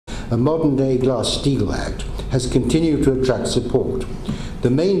a modern-day Glass-Steagall Act has continued to attract support. The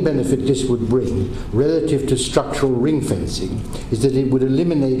main benefit this would bring, relative to structural ring fencing, is that it would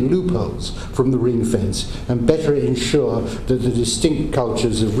eliminate loopholes from the ring fence and better ensure that the distinct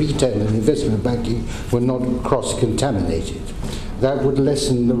cultures of retail and investment banking were not cross-contaminated. That would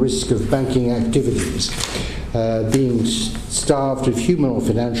lessen the risk of banking activities being starved of human or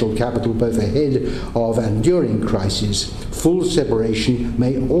financial capital both ahead of and during crisis. Full separation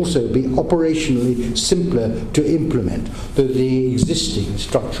may also be operationally simpler to implement than the existing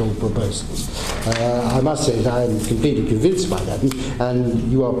structural proposals. I must say that I am completely convinced by that,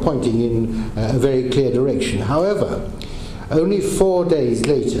 and you are pointing in a very clear direction. However, only 4 days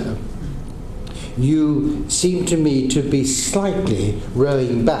later, you seem to me to be slightly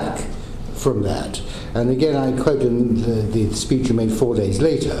rowing back from that. And again, I quote in the speech you made 4 days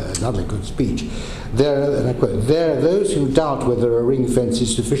later, another good speech. And I quote, "There are those who doubt whether a ring fence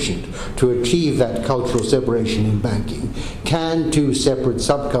is sufficient to achieve that cultural separation in banking. Can two separate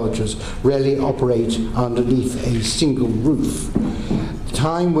subcultures really operate underneath a single roof?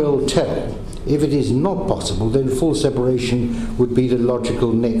 Time will tell. If it is not possible, then full separation would be the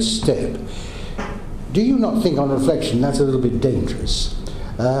logical next step." Do you not think, on reflection, that's a little bit dangerous?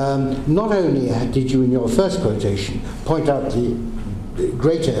 Not only did you, in your first quotation, point out the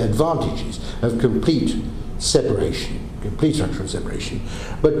greater advantages of complete separation, complete structural separation,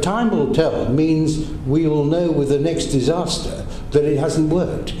 but time will tell means we will know with the next disaster that it hasn't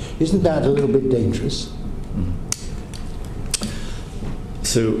worked. Isn't that a little bit dangerous?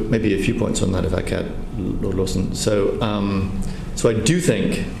 So maybe a few points on that, if I can, Lord Lawson. So I do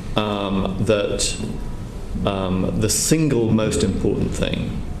think that the single most important thing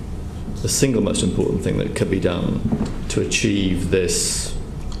that could be done to achieve this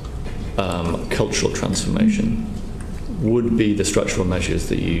cultural transformation would be the structural measures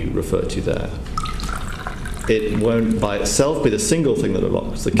that you referred to there. It won't by itself be the single thing that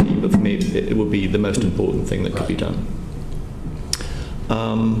unlocks the key, but for me it would be the most important thing that could be done.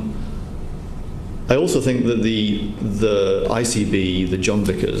 I also think that the ICB, the John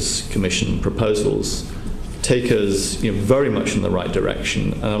Vickers Commission proposals take us very much in the right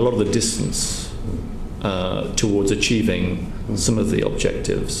direction, and a lot of the distance towards achieving some of the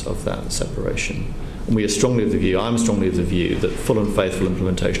objectives of that separation. And we are strongly of the view, I'm strongly of the view, that full and faithful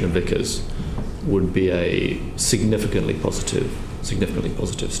implementation of Vickers would be a significantly positive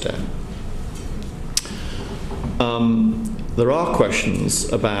step. There are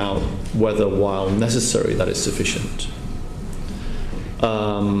questions about whether, while necessary, that is sufficient.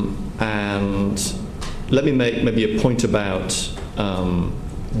 And let me make maybe a point about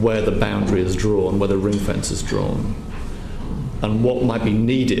where the boundary is drawn, where the ring fence is drawn, and what might be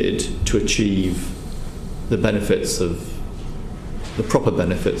needed to achieve the proper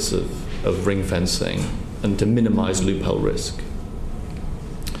benefits of ring fencing and to minimize loophole risk.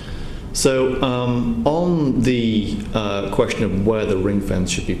 So on the question of where the ring fence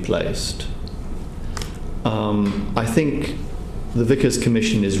should be placed, I think the Vickers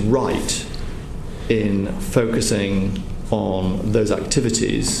Commission is right in focusing on those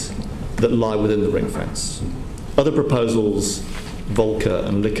activities that lie within the ring fence. Other proposals, Volcker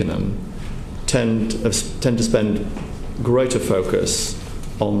and Liikanen, tend to spend greater focus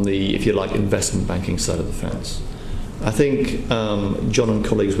on the, if you like, investment banking side of the fence. I think John and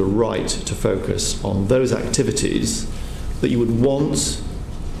colleagues were right to focus on those activities that you would want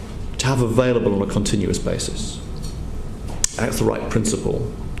to have available on a continuous basis. That's the right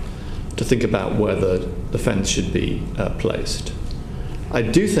principle to think about where the fence should be placed. I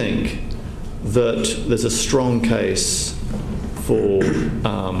do think that there's a strong case for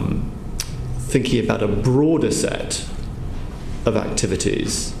thinking about a broader set of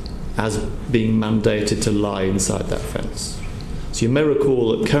activities as being mandated to lie inside that fence. So you may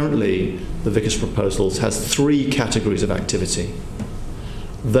recall that currently the Vickers proposals has 3 categories of activity.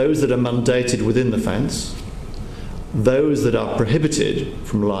 Those that are mandated within the fence, those that are prohibited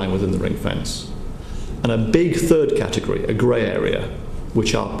from lying within the ring fence, and a big third category, a grey area,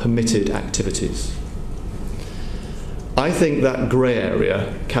 which are permitted activities. I think that grey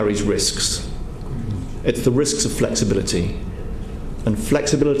area carries risks. It's the risks of flexibility. And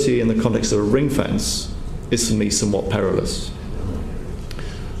flexibility in the context of a ring fence is, for me, somewhat perilous.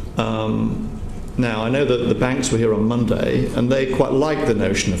 Now, I know that the banks were here on Monday, and they quite like the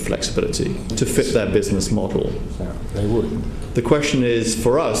notion of flexibility to fit their business model. Yeah, they would. The question is,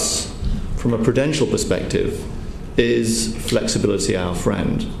 for us, from a prudential perspective, is flexibility our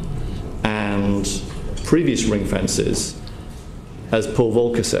friend? And previous ring fences, as Paul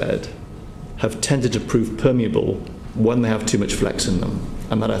Volcker said, have tended to prove permeable when they have too much flex in them.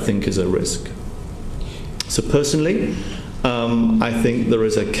 and that I think is a risk. So personally, I think there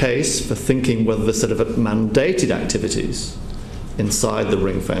is a case for thinking whether the set of mandated activities inside the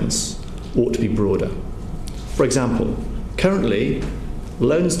ring fence ought to be broader. For example, currently,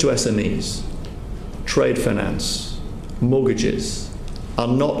 loans to SMEs, trade finance, mortgages are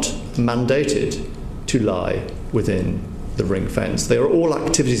not mandated to lie within the ring fence. They are all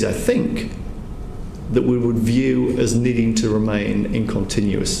activities, I think, that we would view as needing to remain in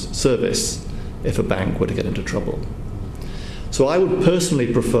continuous service if a bank were to get into trouble. So I would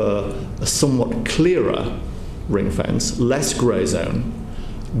personally prefer a somewhat clearer ring fence, less grey zone,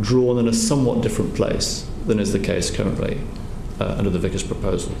 drawn in a somewhat different place than is the case currently under the Vicar's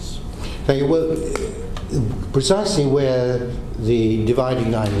proposals. Okay, well, precisely where the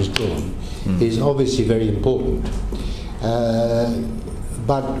dividing line is drawn is obviously very important.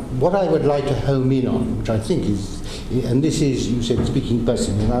 But what I would like to home in on, which I think is, and this is, you said, speaking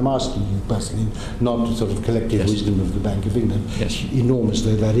personally, and I'm asking you personally, not the sort of collective wisdom of the Bank of England, enormous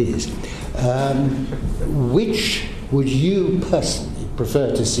though that is, which would you personally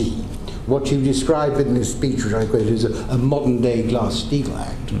prefer to see? What you described in this speech, which I quoted, as a modern-day Glass-Steagall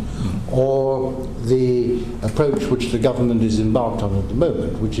Act, or the approach which the government is embarked on at the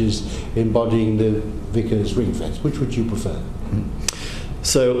moment, which is embodying the Vicar's ring fence. Which would you prefer?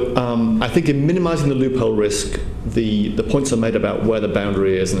 So I think in minimising the loophole risk, the points are made about where the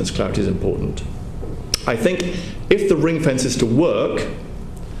boundary is and its clarity is important. I think if the ring fence is to work,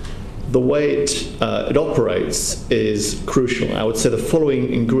 the way it operates is crucial. I would say the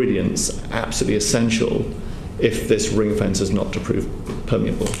following ingredients are absolutely essential if this ring fence is not to prove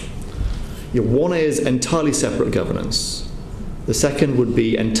permeable. One is entirely separate governance. The second would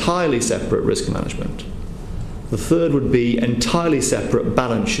be entirely separate risk management. The third would be entirely separate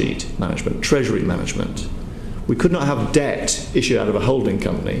balance sheet management, treasury management. We could not have debt issued out of a holding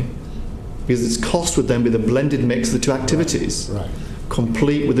company because its cost would then be the blended mix of the two activities. Right.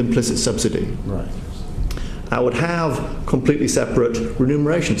 Complete with implicit subsidy. Right. I would have completely separate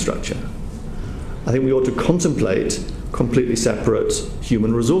remuneration structure. I think we ought to contemplate completely separate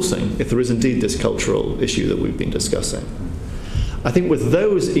human resourcing, if there is indeed this cultural issue that we've been discussing. I think with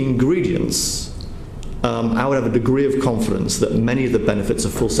those ingredients, I would have a degree of confidence that many of the benefits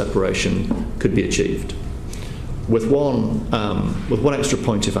of full separation could be achieved. With one extra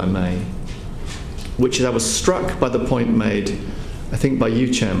point, if I may, which is I was struck by the point made, I think by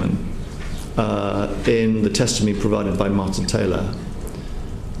you, Chairman, in the testimony provided by Martin Taylor,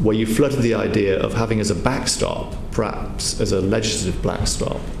 where you floated the idea of having as a backstop, perhaps as a legislative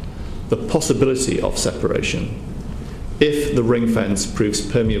backstop, the possibility of separation if the ring fence proves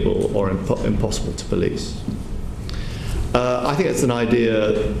permeable or impossible to police. I think it's an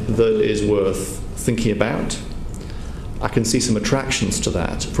idea that is worth thinking about. I can see some attractions to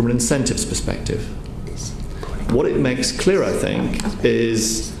that from an incentives perspective. What it makes clear, I think,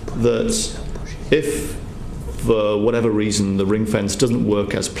 is that if, for whatever reason, the ring fence doesn't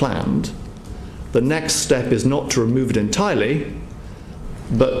work as planned, the next step is not to remove it entirely,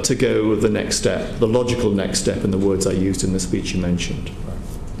 but to go with the next step, the logical next step, in the words I used in the speech you mentioned.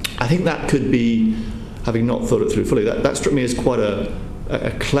 I think that could be, having not thought it through fully, that struck me as quite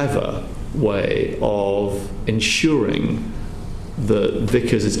a clever way of ensuring that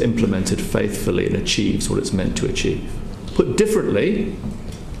Vickers is implemented faithfully and achieves what it's meant to achieve. Put differently,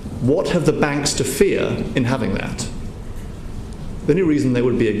 what have the banks to fear in having that? The only reason they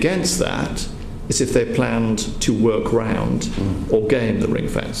would be against that is if they planned to work round or game the ring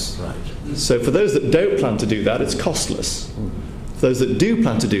fence. Right. So for those that don't plan to do that, it's costless. For those that do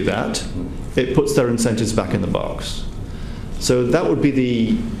plan to do that, it puts their incentives back in the box. So that would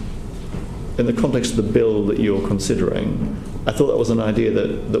be in the context of the bill that you're considering, I thought that was an idea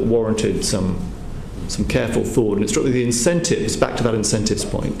that warranted some careful thought, and it struck me the incentives, back to that incentives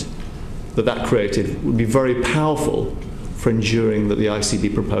point, that created would be very powerful for ensuring that the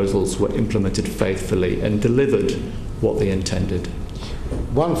ICB proposals were implemented faithfully and delivered what they intended.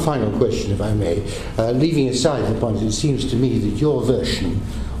 One final question, if I may. Leaving aside the point, it seems to me that your version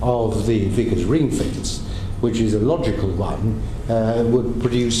of the Vickers ring fence, which is a logical one, would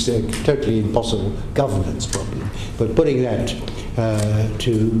produce a totally impossible governance problem. But putting that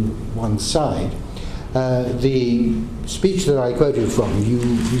to one side, the speech that I quoted from you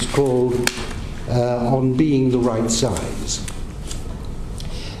is called On Being the Right Size.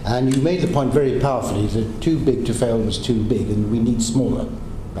 And you made the point very powerfully that too big to fail was too big and we need smaller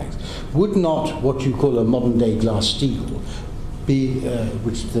banks. Would not what you call a modern-day Glass-Steagall be,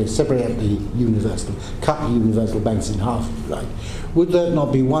 which they separate up the universal, cut the universal banks in half, if you like, would that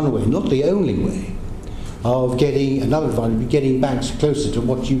not be one way, not the only way, of getting, another advantage would be getting banks closer to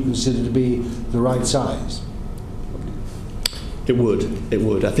what you consider to be the right size. It would. It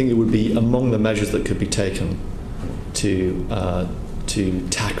would. I think it would be among the measures that could be taken to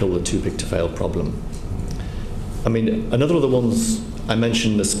tackle the too big to fail problem. I mean, another of the ones I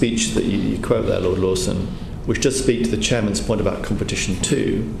mentioned in the speech that you quote there, Lord Lawson, which does speak to the chairman's point about competition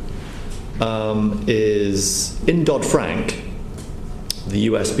too, is in Dodd-Frank, the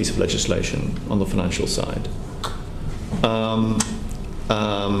US piece of legislation on the financial side,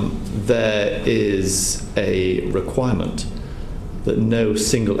 there is a requirement that no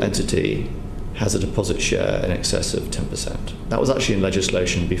single entity has a deposit share in excess of 10%. That was actually in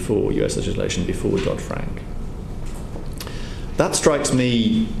legislation before, US legislation before Dodd-Frank. That strikes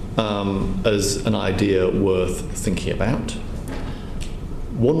me as an idea worth thinking about.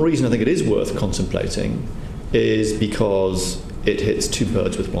 One reason I think it is worth contemplating is because it hits two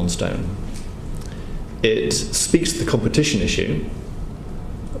birds with one stone. It speaks to the competition issue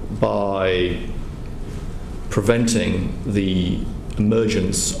by preventing the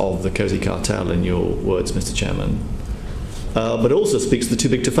emergence of the cozy cartel, in your words, Mr. Chairman, but it also speaks to the too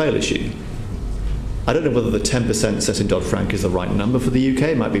big to fail issue. I don't know whether the 10% set in Dodd-Frank is the right number for the UK.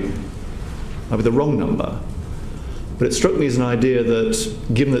 It might be the wrong number. But it struck me as an idea that,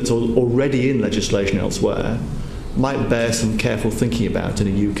 given that it's already in legislation elsewhere, might bear some careful thinking about in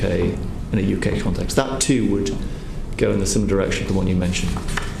a UK context. That too would go in the similar direction to the one you mentioned.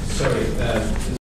 Sorry.